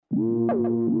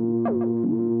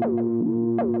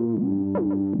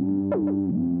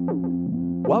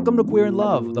Welcome to Queer in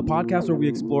Love, the podcast where we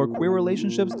explore queer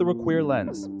relationships through a queer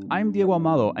lens. I'm Diego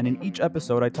Amado, and in each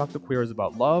episode I talk to queers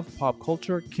about love, pop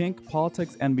culture, kink,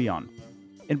 politics, and beyond.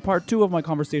 In part 2 of my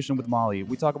conversation with Molly,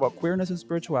 we talk about queerness and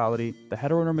spirituality, the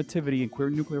heteronormativity in queer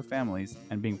nuclear families,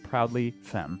 and being proudly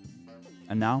femme.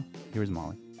 And now, here's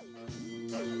Molly.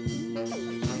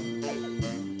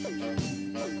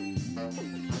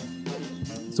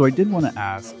 So I did want to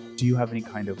ask, do you have any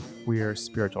kind of queer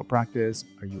spiritual practice?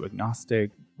 Are you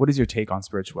agnostic? What is your take on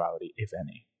spirituality, if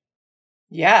any?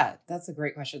 Yeah, that's a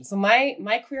great question. So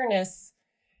my queerness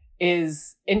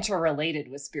is interrelated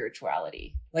with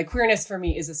spirituality. Like, queerness for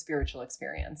me is a spiritual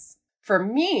experience. For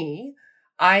me,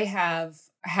 I have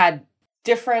had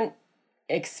different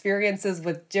experiences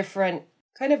with different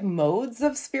kind of modes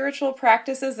of spiritual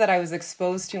practices that I was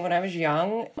exposed to when I was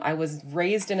young. I was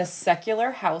raised in a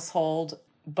secular household,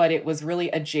 but it was really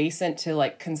adjacent to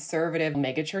like conservative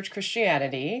megachurch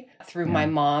Christianity through my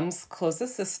mom's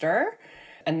closest sister.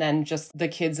 And then just the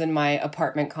kids in my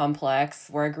apartment complex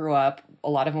where I grew up, a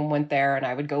lot of them went there and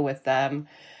I would go with them.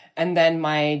 And then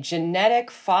my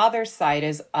genetic father's side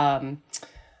is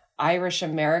Irish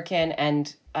American,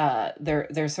 and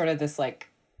there's sort of this like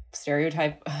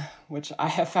stereotype, which I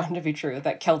have found to be true,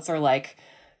 that Celts are like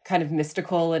kind of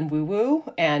mystical and woo-woo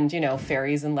and, you know,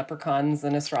 fairies and leprechauns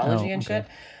and astrology and shit.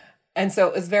 And so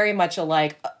it was very much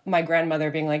my grandmother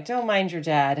being like, don't mind your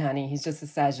dad, honey. He's just a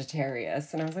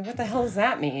Sagittarius. And I was like, what the hell does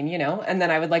that mean? You know? And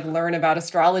then I would like learn about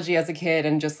astrology as a kid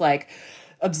and just like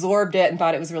absorbed it and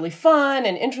thought it was really fun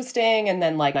and interesting. And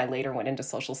then like I later went into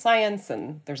social science,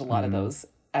 and there's a lot of those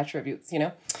attributes, you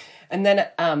know? And then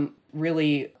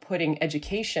really putting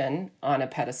education on a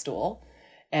pedestal,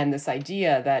 and this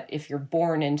idea that if you're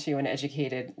born into an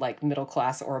educated, like middle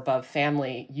class or above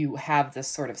family, you have this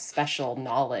sort of special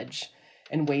knowledge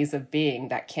and ways of being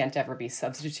that can't ever be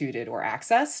substituted or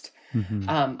accessed.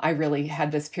 Mm-hmm. I really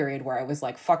had this period where I was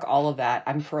like, fuck all of that.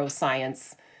 I'm pro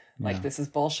science. Like, this is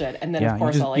bullshit. And then, of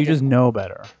course, you just know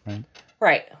better, right?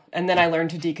 Right. And then I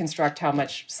learned to deconstruct how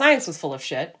much science was full of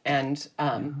shit and,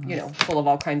 you know, full of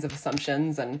all kinds of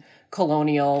assumptions and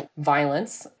colonial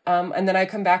violence. And then I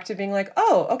come back to being like,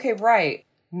 oh, okay, right.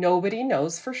 Nobody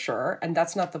knows for sure. And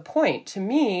that's not the point to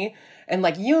me. And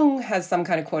like Jung has some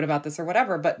kind of quote about this or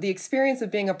whatever, but the experience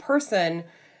of being a person,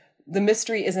 the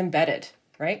mystery is embedded,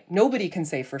 right? Nobody can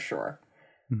say for sure.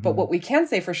 Mm-hmm. But what we can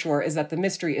say for sure is that the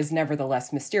mystery is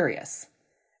nevertheless mysterious.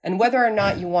 And whether or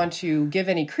not you want to give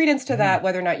any credence to that,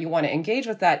 whether or not you want to engage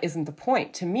with that isn't the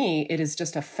point. To me, it is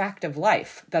just a fact of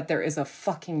life that there is a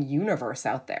fucking universe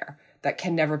out there that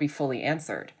can never be fully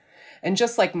answered. And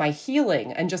just like my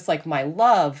healing and just like my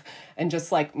love and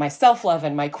just like my self-love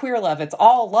and my queer love, it's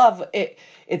all love.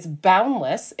 It's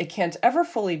boundless. It can't ever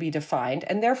fully be defined.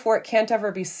 And therefore, it can't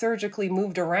ever be surgically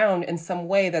moved around in some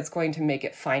way that's going to make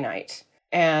it finite.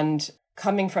 And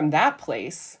coming from that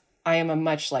place, I am a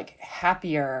much like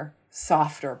happier,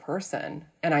 softer person.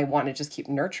 And I want to just keep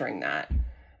nurturing that.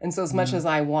 And so as much as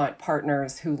I want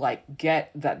partners who like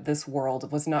get that this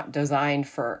world was not designed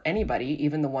for anybody,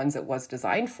 even the ones it was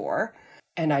designed for,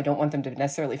 and I don't want them to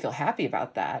necessarily feel happy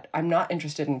about that, I'm not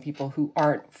interested in people who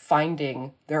aren't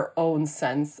finding their own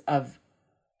sense of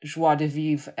joie de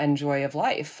vivre and joy of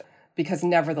life. Because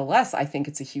nevertheless, I think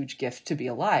it's a huge gift to be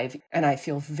alive. And I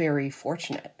feel very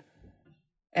fortunate.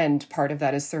 And part of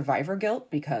that is survivor guilt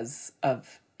because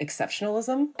of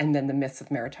exceptionalism, and then the myths of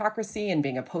meritocracy and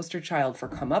being a poster child for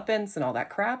comeuppance and all that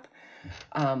crap,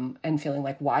 and feeling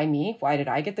like, why me? Why did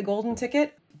I get the golden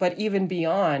ticket? But even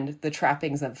beyond the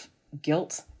trappings of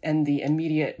guilt and the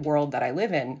immediate world that I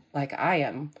live in, like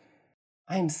I'm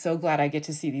so glad I get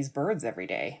to see these birds every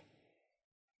day.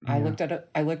 Yeah.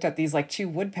 I looked at these like 2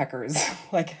 woodpeckers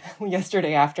like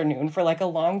yesterday afternoon for like a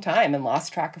long time and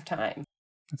lost track of time.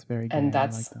 That's very gay. And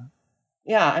that's, I like that.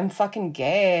 Yeah, I'm fucking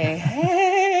gay.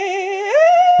 Hey!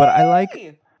 But I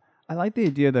like the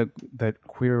idea that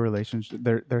queer relationship,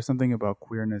 there's something about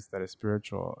queerness that is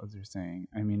spiritual, as you're saying.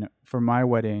 I mean, for my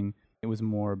wedding, it was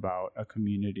more about a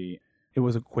community. It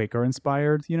was a Quaker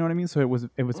inspired, you know what I mean? So it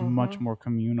was much more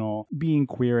communal. Being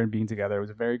queer and being together, it was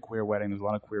a very queer wedding. There's a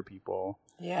lot of queer people.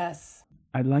 Yes.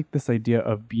 I like this idea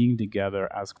of being together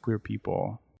as queer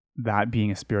people, that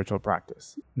being a spiritual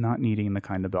practice, not needing the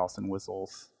kind of bells and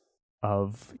whistles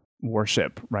of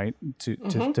worship, right?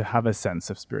 To have a sense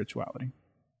of spirituality.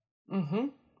 Mm-hmm.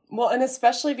 Well, and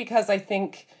especially because I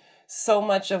think so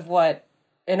much of what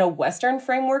in a Western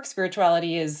framework,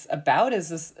 spirituality is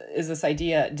this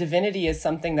idea, divinity is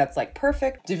something that's like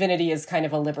perfect. Divinity is kind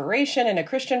of a liberation in a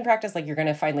Christian practice, like you're going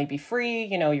to finally be free,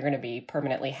 you're going to be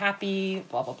permanently happy,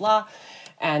 blah, blah, blah.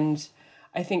 And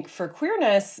I think for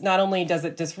queerness, not only does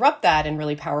it disrupt that in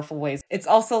really powerful ways, it's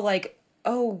also like,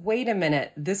 oh, wait a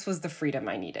minute, this was the freedom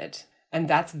I needed. And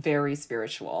that's very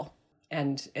spiritual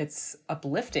and it's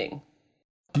uplifting.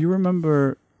 Do you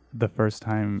remember the first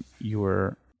time you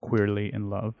were queerly in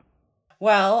love?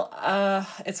 Well,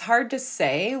 it's hard to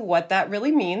say what that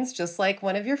really means, just like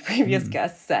one of your previous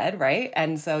guests said, right?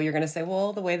 And so you're going to say,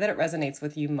 well, the way that it resonates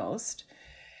with you most.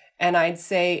 And I'd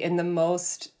say in the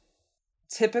most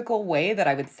typical way that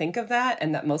I would think of that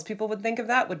and that most people would think of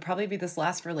that would probably be this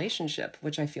last relationship,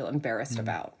 which I feel embarrassed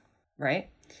about, right?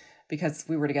 Because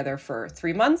we were together for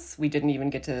 3 months. We didn't even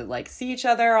get to like see each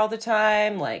other all the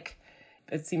time. Like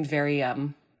it seemed very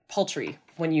paltry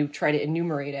when you try to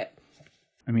enumerate it.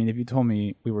 I mean, if you told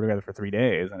me we were together for 3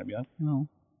 days, I'd be like, well,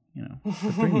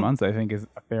 for 3 months, I think is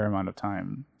a fair amount of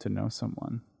time to know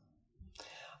someone.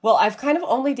 Well, I've kind of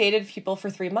only dated people for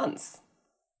 3 months.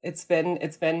 That's been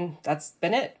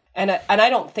it. And I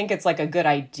don't think it's like a good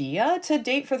idea to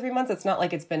date for 3 months. It's not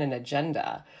like it's been an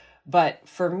agenda. But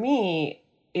for me,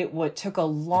 it took a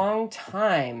long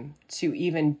time to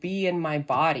even be in my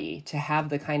body, to have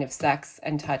the kind of sex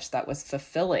and touch that was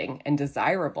fulfilling and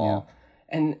desirable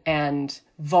and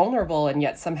vulnerable and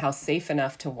yet somehow safe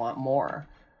enough to want more.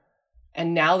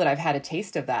 And now that I've had a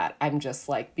taste of that, I'm just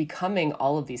like becoming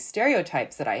all of these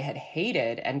stereotypes that I had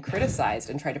hated and criticized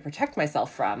and tried to protect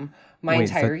myself from my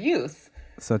entire youth.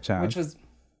 Such as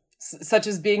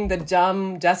being the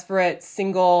dumb, desperate,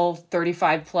 single,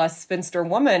 35 plus spinster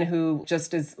woman who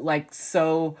just is like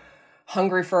so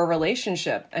hungry for a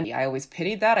relationship. And I always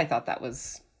pitied that. I thought that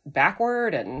was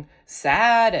backward and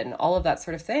sad and all of that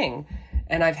sort of thing.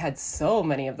 And I've had so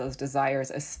many of those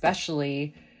desires,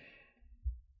 especially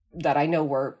that I know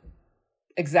were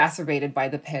exacerbated by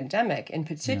the pandemic, in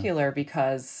particular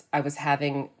because I was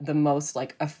having the most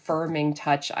like affirming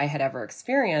touch I had ever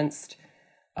experienced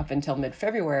up until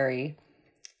mid-February.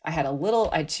 I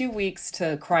had 2 weeks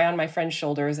to cry on my friend's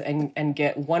shoulders and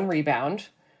get one rebound.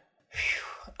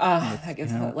 I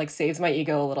guess like saves my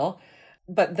ego a little.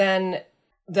 But then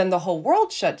the whole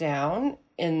world shut down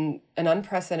in an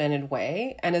unprecedented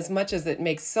way. And as much as it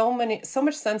makes so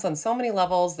much sense on so many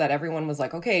levels that everyone was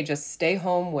like, okay, just stay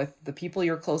home with the people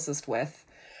you're closest with,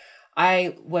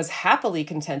 I was happily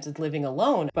contented living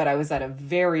alone, but I was at a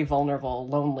very vulnerable,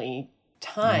 lonely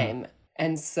time.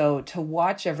 And so to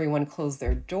watch everyone close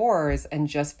their doors and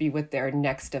just be with their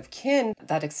next of kin,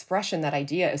 that expression, that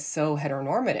idea is so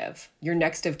heteronormative. Your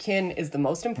next of kin is the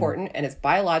most important and it's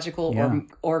biological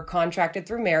or contracted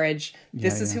through marriage.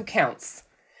 This is who counts.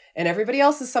 And everybody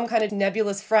else is some kind of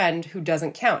nebulous friend who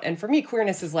doesn't count. And for me,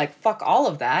 queerness is like, fuck all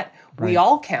of that. Right. We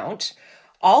all count.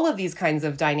 All of these kinds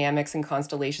of dynamics and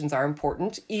constellations are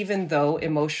important, even though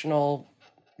emotional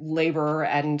labor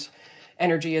and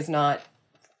energy is not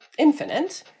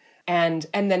infinite. And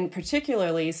then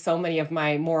particularly so many of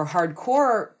my more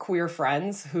hardcore queer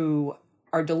friends who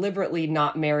are deliberately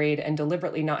not married and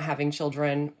deliberately not having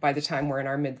children by the time we're in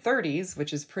our mid-30s,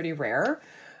 which is pretty rare,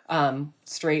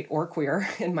 straight or queer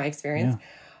in my experience.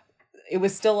 It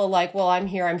was still well, I'm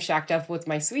here, I'm shacked up with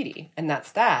my sweetie, and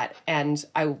that's that. And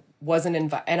I wasn't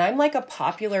invited. And I'm like a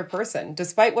popular person,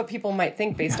 despite what people might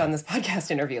think based on this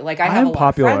podcast interview. Like I have a lot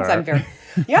of friends. I'm very,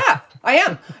 I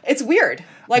am. It's weird.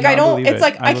 Like I don't, it's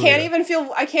like, I can't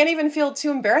even feel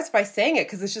too embarrassed by saying it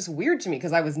because it's just weird to me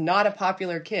because I was not a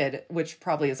popular kid, which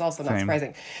probably is also not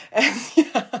surprising.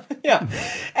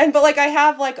 And, but like, I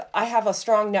have a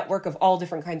strong network of all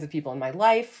different kinds of people in my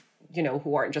life,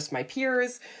 who aren't just my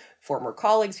peers, former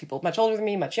colleagues, people much older than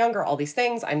me, much younger, all these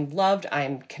things. I'm loved.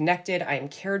 I'm connected. I am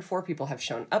cared for. People have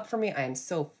shown up for me. I am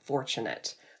so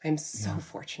fortunate. I'm so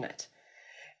fortunate.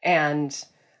 And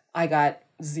I got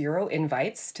 0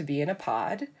 invites to be in a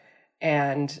pod.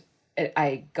 And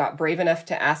I got brave enough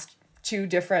to ask 2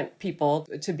 different people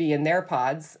to be in their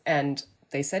pods. And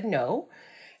they said no.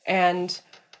 And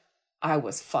I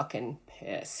was fucking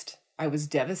pissed. I was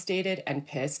devastated and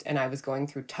pissed, and I was going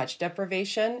through touch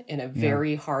deprivation in a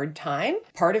very hard time.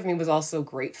 Part of me was also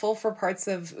grateful for parts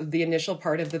of the initial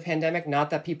part of the pandemic, not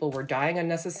that people were dying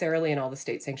unnecessarily and all the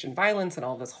state-sanctioned violence and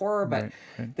all this horror, but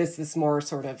this more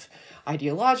sort of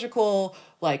ideological,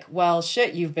 like, well,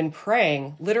 shit, you've been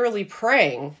literally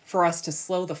praying for us to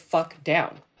slow the fuck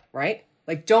down, right?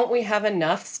 Like, don't we have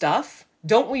enough stuff?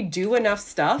 Don't we do enough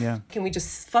stuff? Yeah. Can we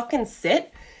just fucking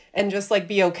sit and just like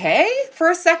be okay for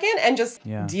a second and just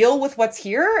deal with what's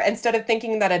here instead of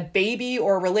thinking that a baby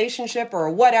or a relationship or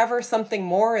whatever, something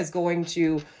more is going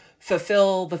to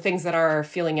fulfill the things that are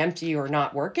feeling empty or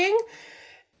not working.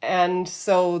 And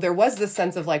so there was this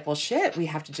sense of like, well, shit, we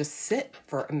have to just sit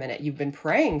for a minute. You've been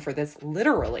praying for this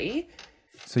literally.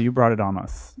 So you brought it on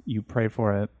us. You prayed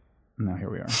for it. Now here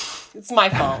we are. It's my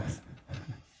fault.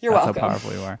 You're That's welcome. How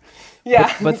powerful you are.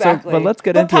 Yeah, but exactly. But let's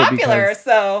get into popular, it because...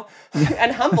 so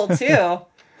and humble too.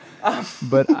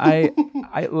 But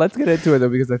let's get into it though,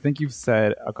 because I think you've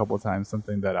said a couple of times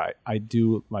something that I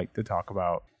do like to talk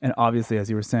about. And obviously, as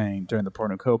you were saying, during the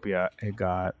pornucopia,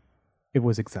 it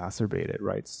was exacerbated,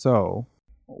 right? So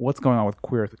what's going on with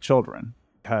queer children?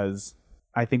 Because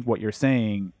I think what you're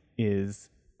saying is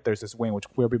there's this way in which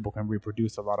queer people can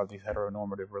reproduce a lot of these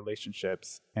heteronormative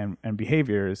relationships and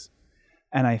behaviors.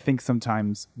 And I think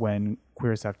sometimes when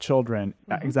queers have children,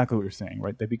 exactly what you're saying,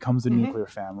 right? That becomes a nuclear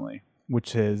family,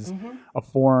 which is a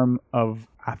form of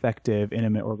affective,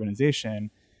 intimate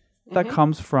organization that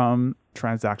comes from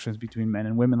transactions between men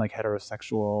and women, like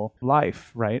heterosexual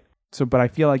life, right? So, but I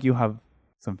feel like you have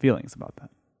some feelings about that.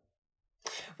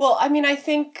 Well, I mean, I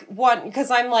think because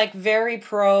I'm like very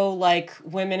pro like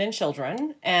women and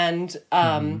children and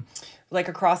like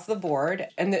across the board.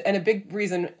 And a big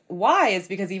reason why is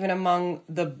because even among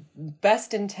the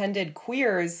best intended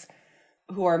queers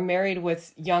who are married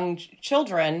with young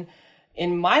children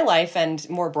in my life and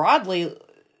more broadly,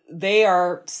 they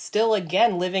are still,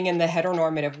 again, living in the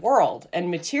heteronormative world. And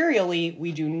materially,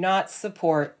 we do not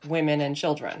support women and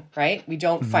children, right? We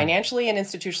don't financially and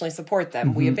institutionally support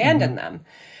them. We abandon them.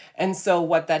 And so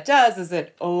what that does is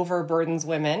it overburdens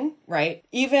women, right?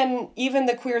 Even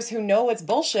the queers who know it's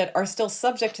bullshit are still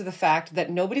subject to the fact that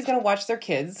nobody's going to watch their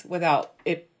kids without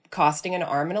it costing an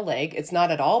arm and a leg. It's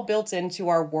not at all built into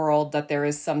our world that there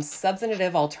is some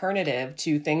substantive alternative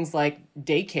to things like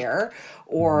daycare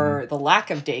or the lack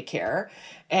of daycare.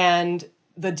 And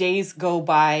the days go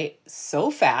by so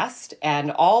fast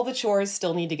and all the chores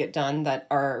still need to get done that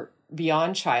are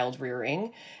beyond child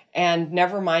rearing. And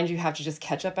never mind, you have to just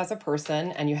catch up as a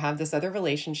person and you have this other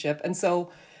relationship. And so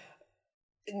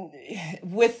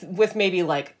with maybe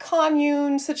like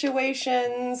commune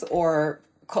situations or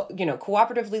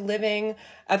cooperatively living.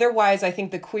 Otherwise, I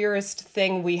think the queerest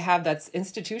thing we have that's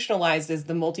institutionalized is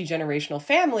the multi-generational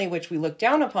family, which we look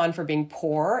down upon for being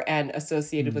poor and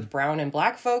associated with brown and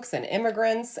black folks and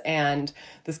immigrants and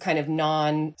this kind of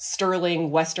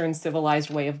non-sterling Western civilized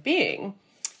way of being.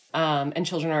 And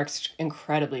children are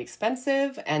incredibly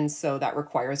expensive. And so that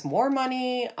requires more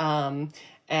money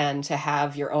and to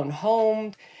have your own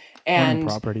home. And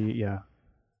property, yeah.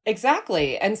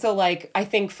 Exactly. And so like, I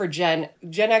think for Gen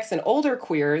X and older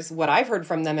queers, what I've heard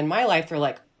from them in my life, they're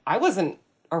like, I wasn't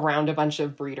around a bunch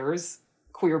of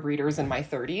queer breeders in my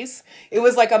 30s. It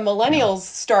was like a millennials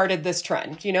started this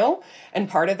trend, And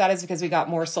part of that is because we got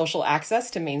more social access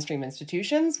to mainstream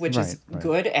institutions, which is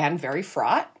good and very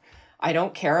fraught. I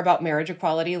don't care about marriage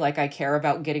equality like I care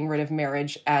about getting rid of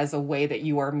marriage as a way that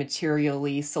you are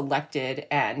materially selected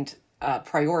and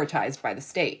prioritized by the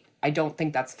state. I don't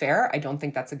think that's fair. I don't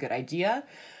think that's a good idea.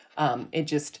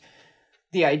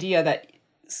 The idea that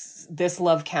this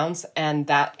love counts and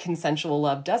that consensual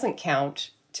love doesn't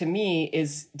count, to me,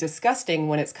 is disgusting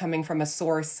when it's coming from a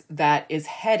source that is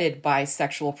headed by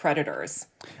sexual predators.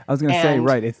 I was going to say,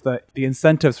 right, it's the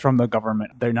incentives from the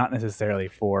government. They're not necessarily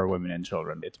for women and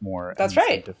children. It's more that's an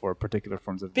incentive for particular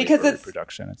forms of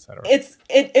reproduction, et cetera.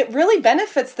 It really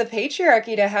benefits the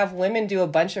patriarchy to have women do a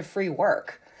bunch of free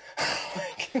work.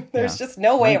 There's just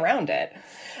no way around it.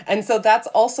 And so that's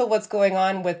also what's going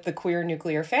on with the queer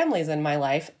nuclear families in my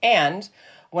life. And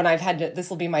when I've had to, this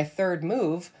will be my third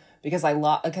move because I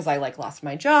lost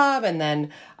my job and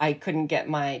then I couldn't get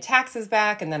my taxes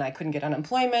back and then I couldn't get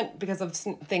unemployment because of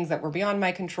things that were beyond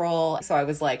my control. So I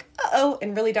was like,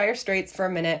 in really dire straits for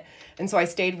a minute. And so I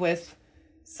stayed with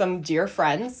some dear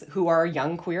friends who are a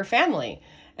young queer family.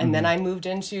 And then I moved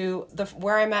into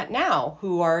where I'm at now,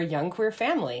 who are a young queer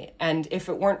family. And if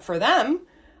it weren't for them,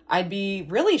 I'd be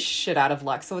really shit out of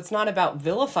luck. So it's not about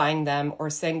vilifying them or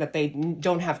saying that they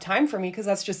don't have time for me, because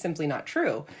that's just simply not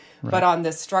true. Right. But on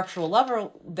this structural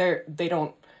level, they're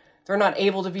not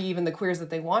able to be even the queers that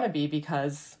they want to be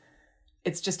because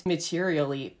it's just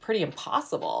materially pretty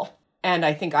impossible. And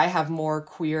I think I have more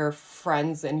queer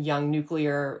friends and young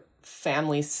nuclear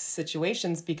family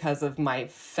situations because of my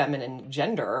feminine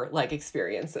gender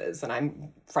experiences, and I'm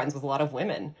friends with a lot of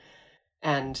women.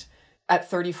 And at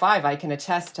 35 I can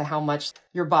attest to how much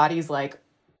your body's like,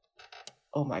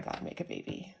 oh my god, make a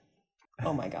baby,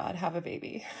 oh my god, have a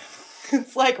baby.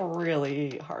 It's like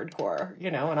really hardcore,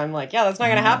 you know? And I'm like, yeah, that's not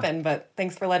going to happen, but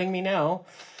thanks for letting me know.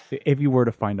 If you were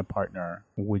to find a partner,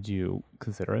 would you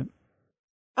consider it?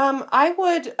 I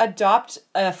would adopt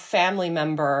a family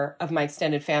member of my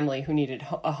extended family who needed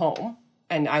a home,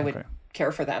 and I would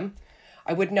care for them.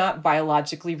 I would not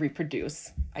biologically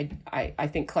reproduce. I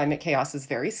think climate chaos is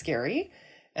very scary,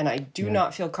 and I do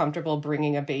not feel comfortable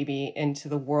bringing a baby into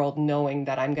the world knowing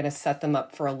that I'm going to set them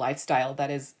up for a lifestyle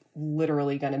that is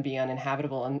literally going to be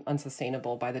uninhabitable and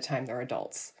unsustainable by the time they're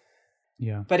adults.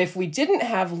 Yeah. But if we didn't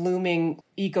have looming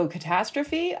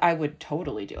eco-catastrophe, I would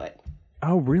totally do it.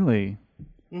 Oh, really?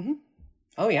 Mm-hmm.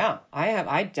 Oh, yeah.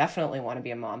 I definitely want to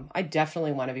be a mom. I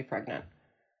definitely want to be pregnant.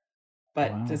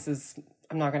 But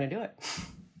I'm not going to do it.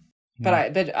 Yeah.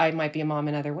 But I might be a mom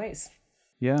in other ways.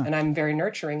 Yeah. And I'm very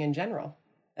nurturing in general.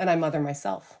 And I mother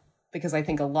myself. Because I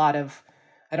think I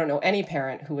don't know any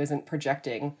parent who isn't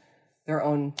projecting their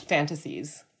own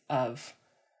fantasies of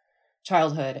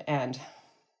childhood and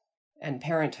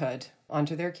parenthood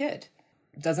onto their kid.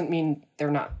 Doesn't mean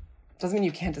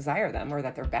you can't desire them or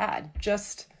that they're bad.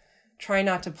 Just try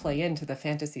not to play into the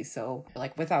fantasy so,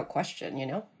 like, without question, you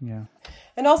know? Yeah.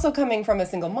 And also coming from a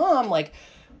single mom, like,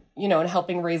 you know, and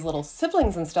helping raise little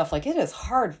siblings and stuff, like, it is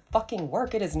hard fucking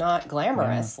work. It is not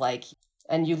glamorous. Yeah. Like,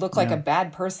 and you look like a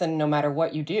bad person no matter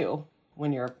what you do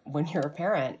when you're a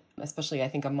parent, especially, I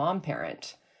think, a mom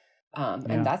parent.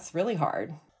 And that's really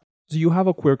hard. So you have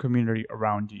a queer community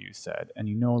around you, you said, and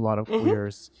you know a lot of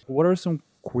queers. What are some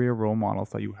queer role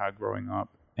models that you had growing up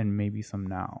and maybe some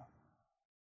now?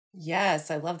 Yes,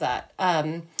 I love that.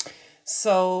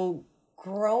 So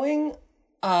growing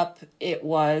up, it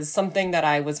was something that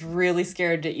I was really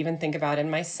scared to even think about in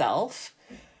myself.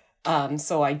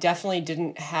 So I definitely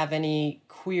didn't have any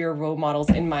queer role models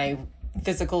in my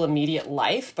physical immediate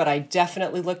life, but I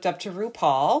definitely looked up to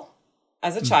RuPaul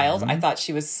as a child. I thought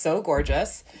she was so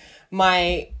gorgeous.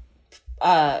 My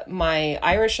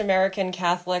Irish American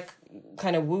Catholic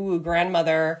kind of woo-woo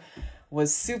grandmother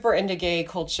was super into gay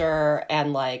culture,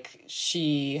 and like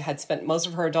she had spent most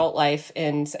of her adult life she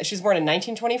was born in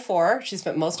 1924. She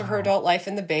spent most of her adult life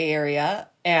in the Bay Area,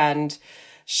 and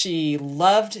she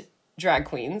loved drag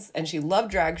queens and she loved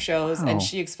drag shows, and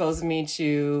she exposed me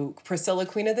to Priscilla,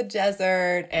 Queen of the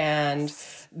Desert, and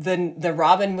the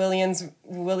Robin Williams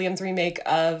remake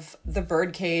of The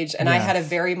Birdcage. And I had a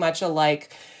very much a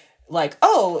like,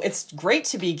 oh, it's great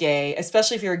to be gay,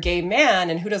 especially if you're a gay man,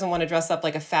 and who doesn't want to dress up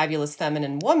like a fabulous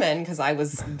feminine woman? Because I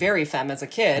was very femme as a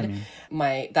kid.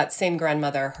 That same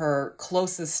grandmother, her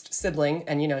closest sibling,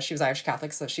 and you know she was Irish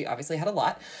Catholic, so she obviously had a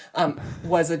lot.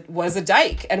 Was a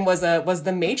dyke and was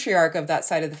the matriarch of that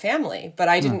side of the family. But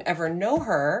I didn't ever know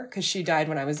her because she died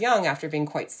when I was young after being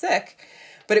quite sick.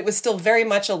 But it was still very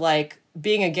much a like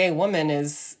being a gay woman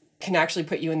can actually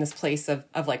put you in this place of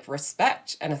like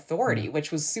respect and authority,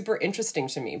 which was super interesting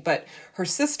to me. But her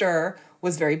sister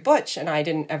was very butch, and I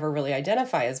didn't ever really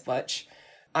identify as butch.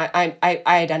 I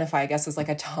identify, I guess, as like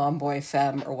a tomboy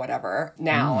femme or whatever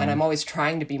now, and I'm always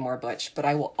trying to be more butch, but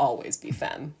I will always be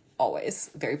femme,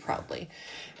 always, very proudly.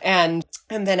 And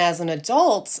then as an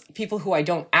adult, people who I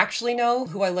don't actually know,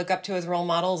 who I look up to as role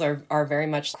models, are very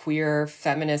much queer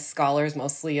feminist scholars,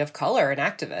 mostly of color and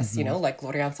activists, you know, like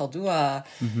Glorian Saldua.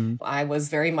 I was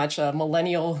very much a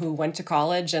millennial who went to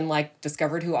college and like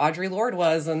discovered who Audre Lorde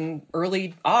was in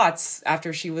early aughts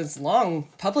after she was long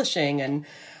publishing. And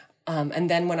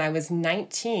then when I was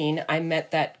 19, I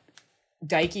met that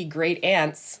dykey great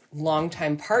aunt's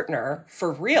longtime partner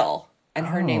for real. And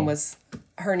her name was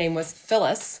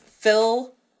Phyllis.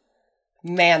 Phil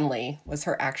Manley was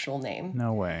her actual name.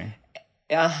 No way.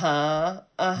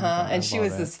 And she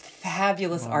was this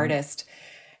fabulous artist.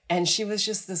 And she was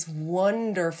just this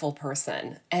wonderful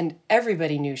person. And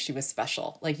everybody knew she was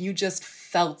special. Like, you just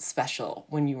felt special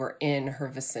when you were in her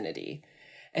vicinity.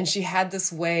 And she had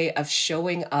this way of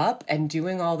showing up and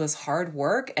doing all this hard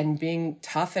work and being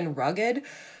tough and rugged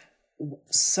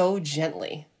so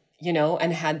gently, you know,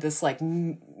 and had this like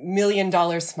 $1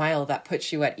 million smile that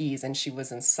puts you at ease. And she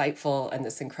was insightful and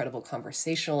this incredible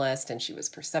conversationalist, and she was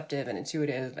perceptive and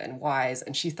intuitive and wise.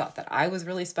 And she thought that I was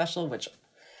really special, which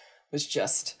was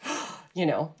just, you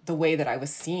know, the way that I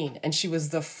was seen. And she was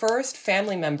the first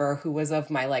family member who was of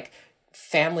my like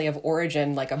family of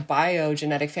origin, like a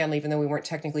biogenetic family, even though we weren't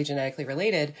technically genetically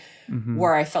related,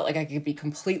 where I felt like I could be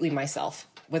completely myself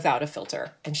without a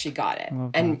filter, and she got it.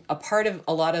 And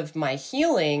a lot of my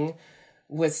healing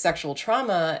with sexual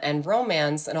trauma and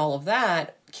romance and all of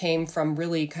that came from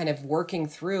really kind of working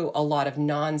through a lot of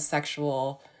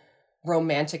non-sexual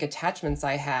romantic attachments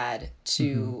I had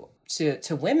to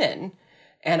women,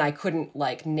 and I couldn't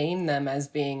like name them as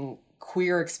being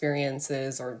queer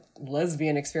experiences or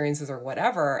lesbian experiences or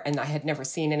whatever, and I had never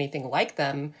seen anything like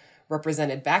them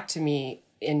represented back to me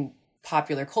in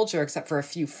popular culture, except for a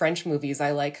few French movies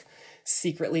I like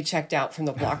secretly checked out from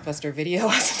the Blockbuster video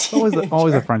as a teenager.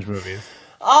 Always the French movies.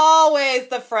 Always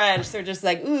the French. They're just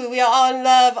like, ooh, we are all in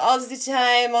love all the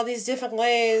time, all these different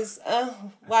ways.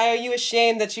 Why are you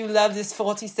ashamed that you love this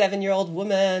 47-year-old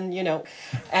woman, you know?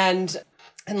 And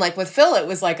like with Phil, it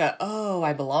was like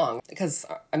I belong. Because,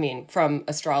 I mean, from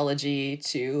astrology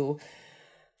to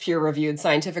peer-reviewed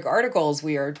scientific articles,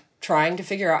 we are trying to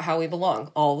figure out how we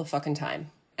belong all the fucking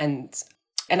time. And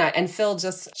Phil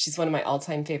she's one of my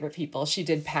all-time favorite people. She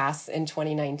did pass in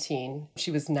 2019.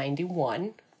 She was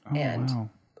 91. Oh, and wow.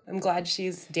 I'm glad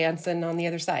she's dancing on the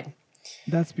other side.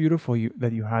 That's beautiful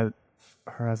that you had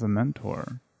her as a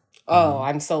mentor. Oh,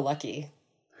 I'm so lucky.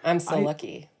 I'm so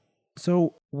lucky.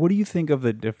 So what do you think of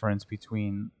the difference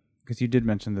between, because you did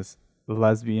mention this, a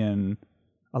lesbian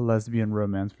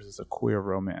romance versus a queer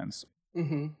romance?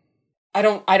 Mm-hmm. I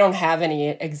don't have any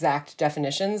exact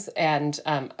definitions, and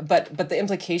but the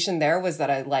implication there was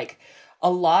that I like a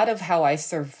lot of how I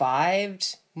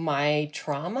survived my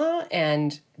trauma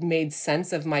and made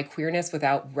sense of my queerness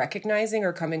without recognizing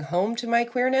or coming home to my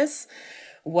queerness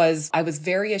was I was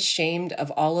very ashamed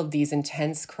of all of these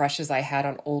intense crushes I had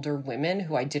on older women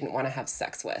who I didn't want to have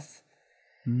sex with.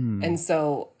 And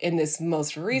so in this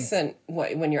most recent,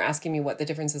 when you're asking me what the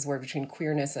differences were between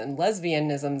queerness and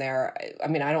lesbianism there, I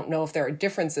mean, I don't know if there are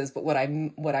differences, but what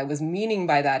I was meaning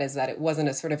by that is that it wasn't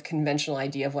a sort of conventional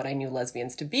idea of what I knew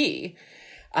lesbians to be,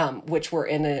 which were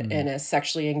in a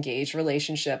sexually engaged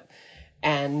relationship.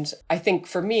 And I think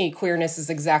for me, queerness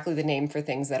is exactly the name for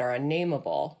things that are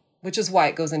unnameable, which is why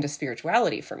it goes into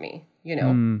spirituality for me, you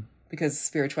know, because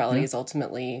spirituality is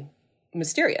ultimately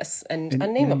mysterious and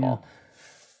unnameable.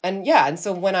 And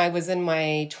so when I was in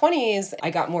my 20s,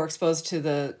 I got more exposed to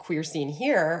the queer scene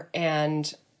here,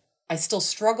 and I still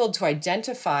struggled to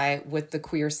identify with the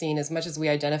queer scene as much as we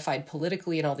identified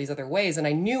politically in all these other ways. And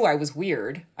I knew I was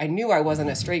weird. I knew I wasn't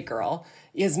a straight girl.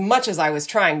 As much as I was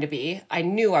trying to be, I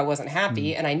knew I wasn't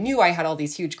happy. And I knew I had all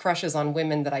these huge crushes on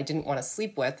women that I didn't want to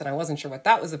sleep with. And I wasn't sure what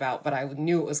that was about, but I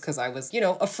knew it was because I was, you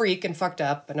know, a freak and fucked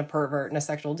up and a pervert and a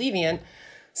sexual deviant.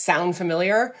 Sound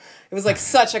familiar? It was like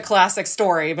such a classic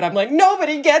story, but I'm like,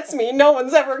 nobody gets me. No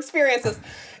one's ever experienced this.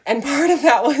 And part of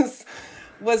that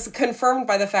was confirmed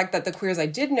by the fact that the queers I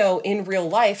did know in real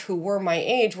life who were my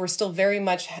age were still very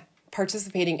much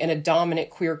participating in a dominant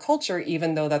queer culture,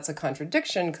 even though that's a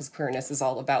contradiction because queerness is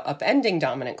all about upending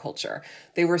dominant culture.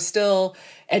 They were still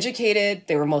educated.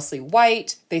 They were mostly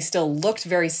white. They still looked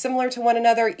very similar to one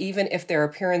another, even if their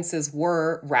appearances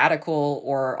were radical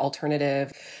or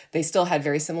alternative. They still had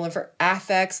very similar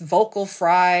affects, vocal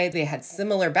fry. They had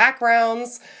similar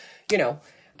backgrounds, you know,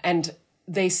 and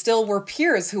they still were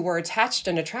peers who were attached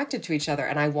and attracted to each other.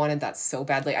 And I wanted that so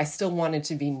badly. I still wanted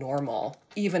to be normal,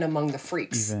 even among the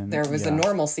freaks. There was a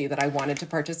normalcy that I wanted to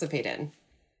participate in.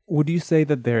 Would you say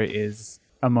that there is,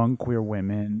 among queer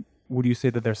women, would you say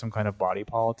that there's some kind of body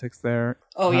politics there?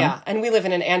 Oh, yeah. And we live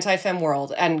in an anti-fem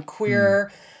world. And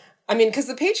queer, I mean, because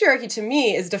the patriarchy to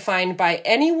me is defined by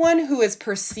anyone who is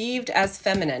perceived as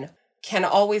feminine can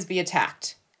always be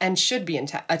attacked and should be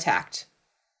attacked.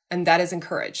 And that is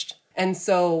encouraged. And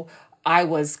so I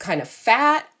was kind of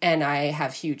fat and I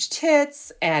have huge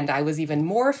tits and I was even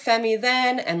more femmy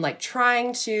then and like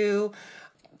trying to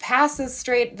pass as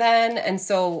straight then. And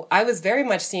so I was very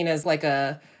much seen as like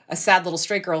a sad little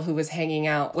straight girl who was hanging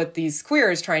out with these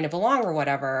queers trying to belong or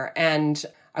whatever. And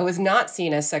I was not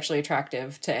seen as sexually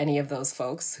attractive to any of those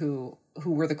folks who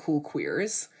were the cool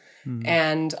queers.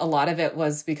 And a lot of it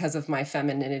was because of my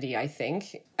femininity, I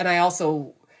think. And I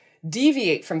also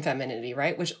deviate from femininity,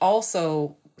 right? Which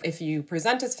also, if you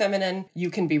present as feminine, you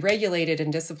can be regulated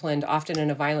and disciplined, often in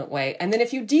a violent way. And then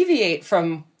if you deviate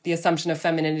from the assumption of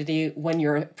femininity when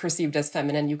you're perceived as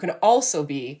feminine, you can also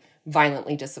be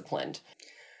violently disciplined.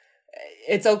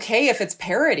 It's okay if it's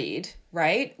parodied,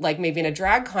 right? Like maybe in a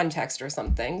drag context or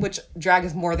something, which drag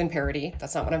is more than parody.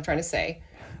 That's not what I'm trying to say.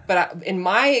 But in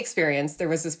my experience, there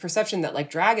was this perception that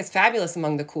like drag is fabulous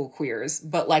among the cool queers,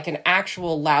 but like an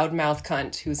actual loudmouth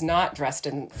cunt who's not dressed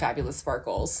in fabulous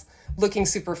sparkles, looking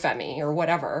super femmy or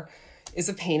whatever, is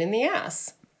a pain in the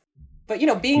ass. But, you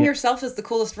know, being yourself is the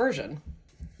coolest version.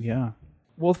 Yeah.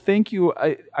 Well, thank you.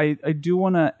 I do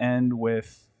want to end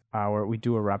with we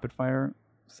do a rapid fire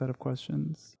set of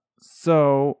questions.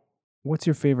 So what's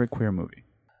your favorite queer movie?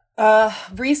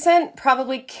 Recent,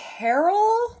 probably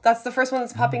Carol. That's the first one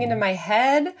that's popping into my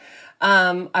head.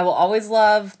 I will always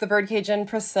love The Birdcage and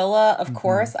Priscilla, of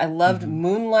course. I loved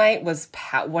Moonlight, was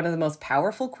one of the most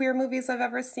powerful queer movies I've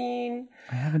ever seen.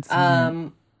 I haven't seen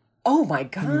it. Oh my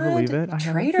God. Can you believe it?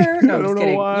 Traitor? No, I'm just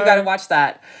kidding. Why. You got to watch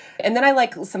that. And then I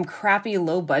like some crappy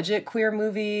low budget queer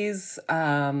movies.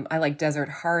 I like Desert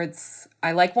Hearts.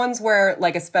 I like ones where,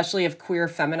 like, especially if queer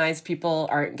feminized people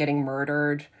aren't getting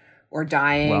murdered or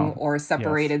dying or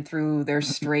separated through their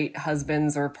straight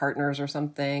husbands or partners or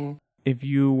something. If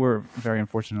you were very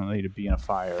unfortunately to be in a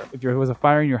fire, if there was a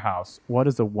fire in your house, what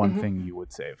is the one thing you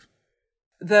would save?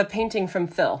 The painting from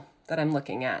Phil that I'm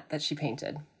looking at that she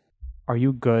painted. Are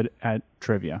you good at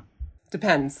trivia?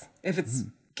 Depends. If it's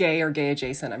gay or gay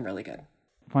adjacent, I'm really good.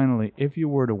 Finally, if you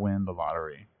were to win the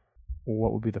lottery,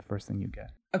 what would be the first thing you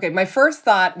get? Okay, my first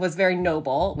thought was very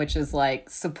noble, which is like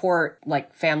support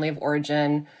like family of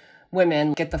origin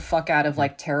women, get the fuck out of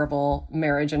like terrible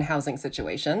marriage and housing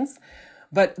situations.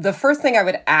 But the first thing I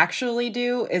would actually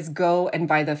do is go and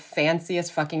buy the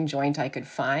fanciest fucking joint I could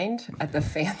find at the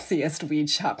fanciest weed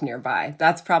shop nearby.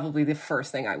 That's probably the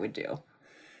first thing I would do.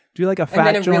 Do you like a fat and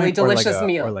then a joint really delicious meal?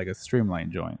 meal? Or like a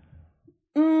streamlined joint?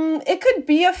 It could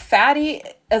be a fatty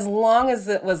as long as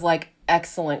it was like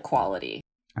excellent quality.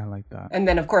 I like that. And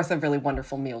then, of course, a really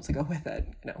wonderful meal to go with it.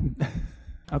 You know.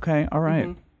 Okay, all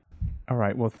right. All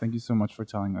right. Well, thank you so much for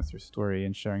telling us your story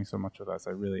and sharing so much with us. I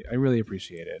really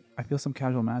appreciate it. I feel some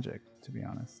casual magic, to be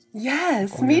honest.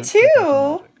 Yes, me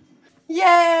too.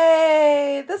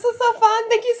 Yay! This is so fun.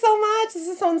 Thank you so much. This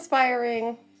is so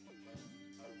inspiring.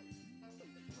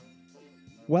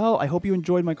 Well, I hope you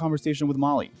enjoyed my conversation with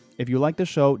Molly. If you like the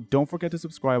show, don't forget to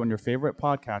subscribe on your favorite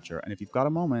podcatcher. And if you've got a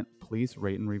moment, please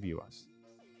rate and review us.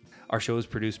 Our show is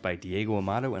produced by Diego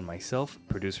Amato and myself,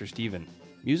 producer Steven.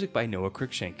 Music by Noah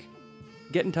Cruikshank.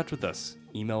 Get in touch with us.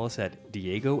 Email us at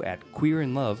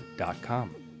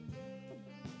diego@queerinlove.com.